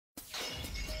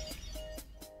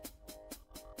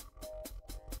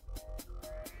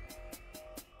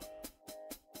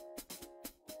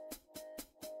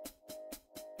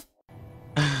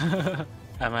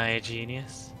Am I a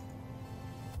genius?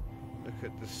 Look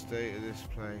at the state of this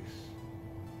place.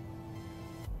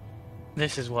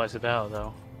 This is what it's about,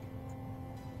 though.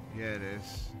 Yeah, it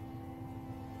is.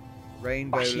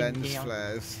 Rainbow Flashing lens neon.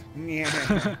 flares.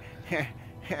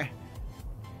 Yeah.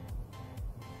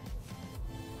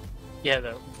 Yeah,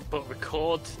 though, but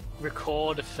record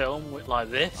a film with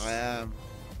like this. I am.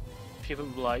 People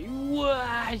will be like,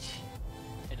 what?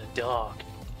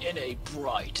 In a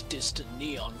bright, distant,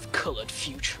 neon-colored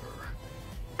future,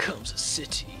 comes a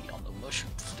city on the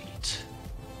MushroomFleet.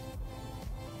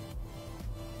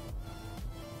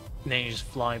 And then you just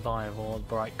fly by with all the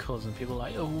bright colours, and people are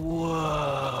like, oh,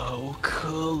 whoa,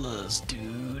 colours,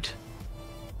 dude.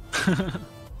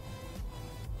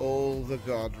 All the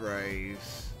god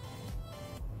rays.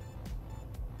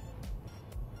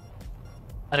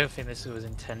 I don't think this was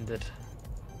intended.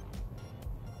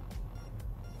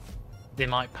 They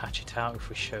might patch it out if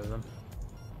we show them.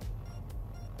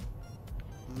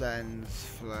 Lens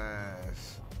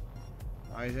flares.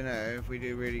 I don't know if we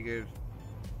do really good.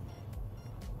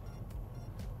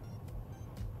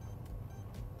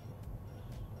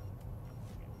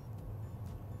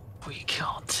 We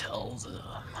can't tell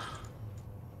them.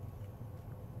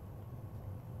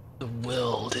 The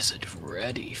world isn't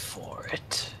ready for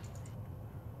it.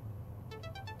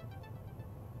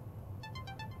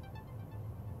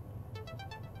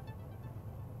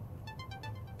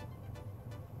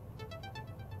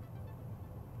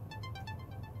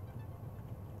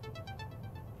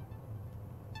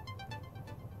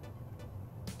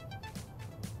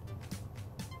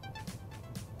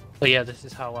 But yeah, this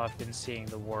is how I've been seeing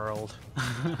the world.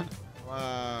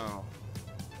 Wow.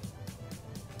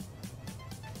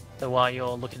 So while you're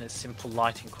looking at simple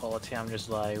lighting quality, I'm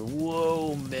just like,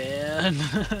 whoa, man.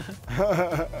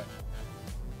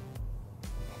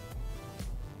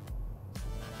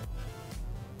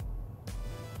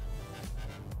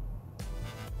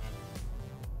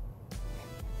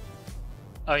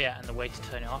 Oh yeah, and the way to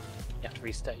turn it off, you have to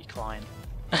reset your client.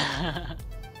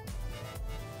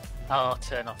 I'll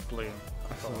turn off Bloom.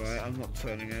 That's alright, I'm not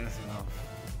turning anything off.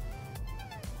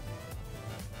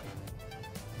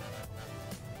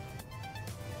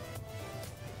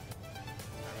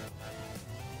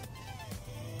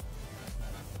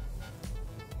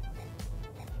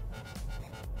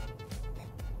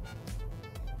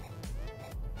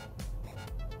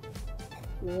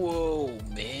 Whoa,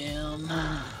 man.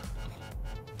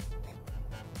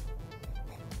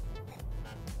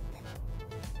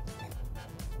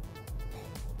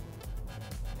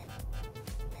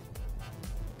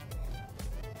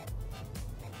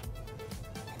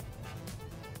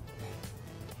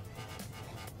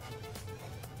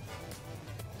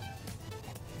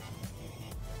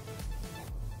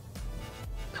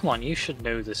 Come on, you should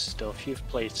know this stuff. You've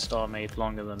played Starmade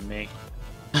longer than me.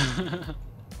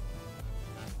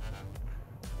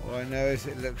 All I know is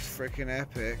it looks freaking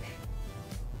epic.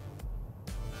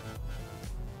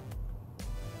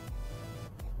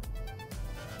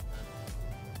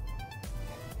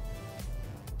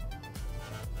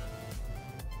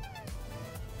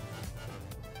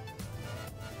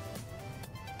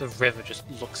 The river just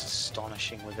looks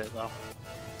astonishing with it, though.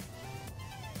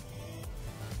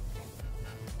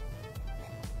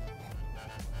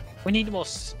 We need more.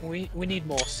 We need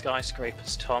more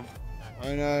skyscrapers, Tom.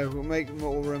 I know, we'll make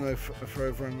more room for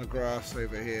over on the grass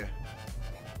over here.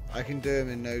 I can do them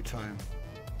in no time.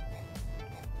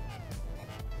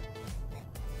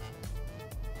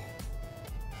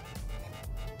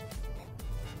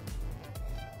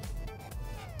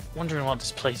 Wondering what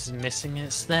this place is missing.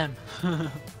 It's them.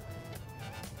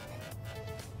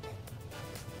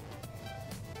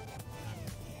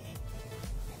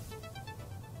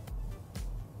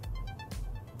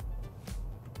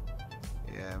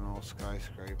 Yeah, more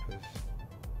skyscrapers.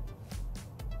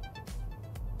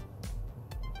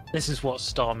 This is what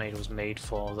Starmade was made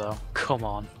for, though. Come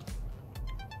on.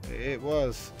 It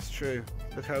was, it's true.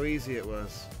 Look how easy it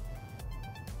was.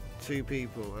 2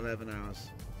 people, 11 hours.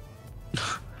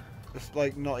 It's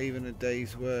like not even a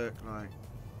day's work, like.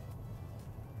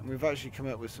 And we've actually come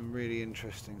up with some really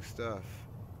interesting stuff.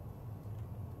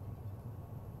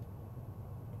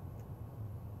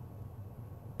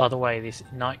 By the way, this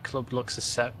nightclub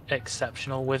looks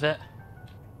exceptional with it.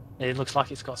 It looks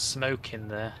like it's got smoke in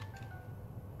there.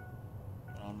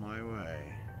 On my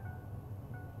way.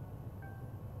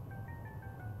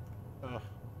 Oh.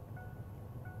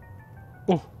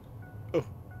 Oh. Oh.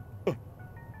 Oh.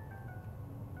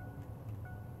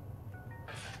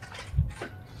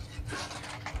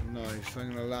 Nice,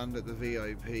 I'm going to land at the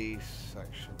VIP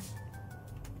section.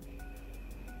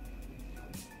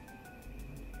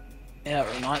 Yeah,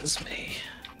 it reminds me.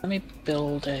 Let me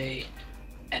build a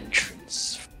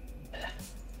entrance there.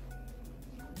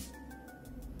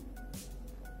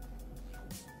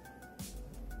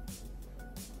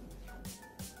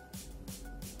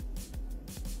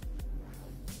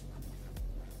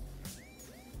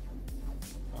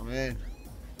 I'm in.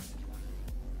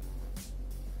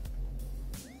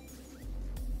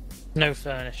 No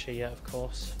furniture yet, of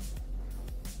course.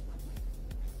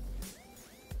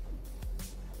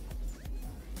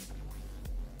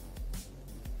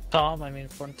 Tom, I'm in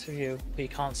front of you, but you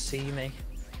can't see me.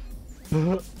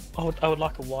 I would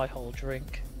like a Whitehall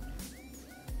drink.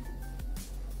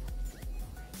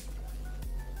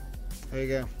 There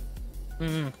you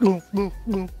go.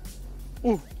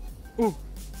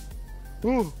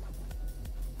 Ooh.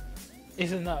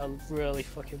 Isn't that a really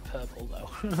fucking purple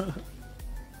though?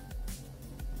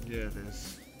 Yeah, it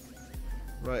is.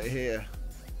 Right here.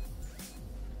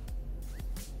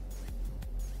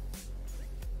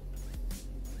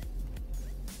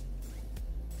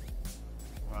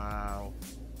 Wow.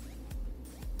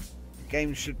 The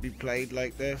game should be played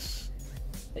like this.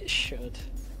 It should.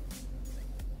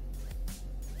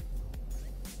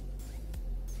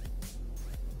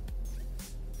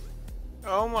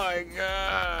 Oh my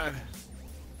god!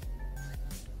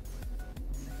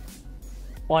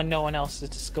 Why no one else has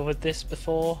discovered this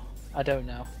before, I don't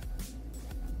know.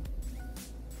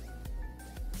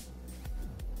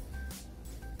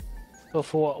 But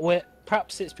for what?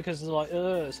 Perhaps it's because they're like,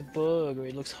 oh, it's a bug, or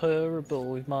it looks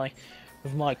horrible with my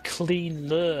clean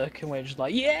look, and we're just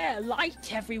like, yeah,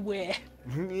 light everywhere.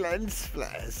 Lens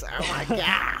flares, oh my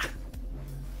god!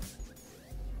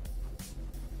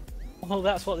 Well,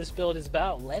 that's what this build is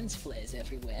about, lens flares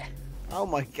everywhere. Oh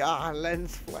my god,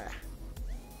 lens flare.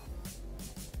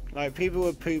 Like, people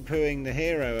were poo-pooing the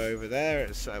hero over there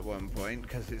at one point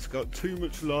because it's got too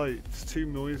much light, it's too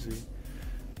noisy.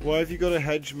 Why have you got a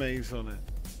hedge maze on it?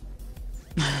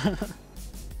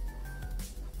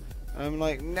 I'm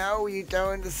like, no, you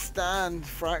don't understand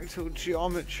fractal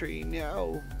geometry,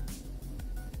 no.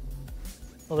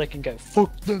 Well, they can go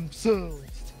fuck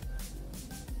themselves.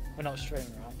 We're not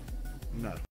streaming, right?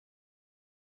 No.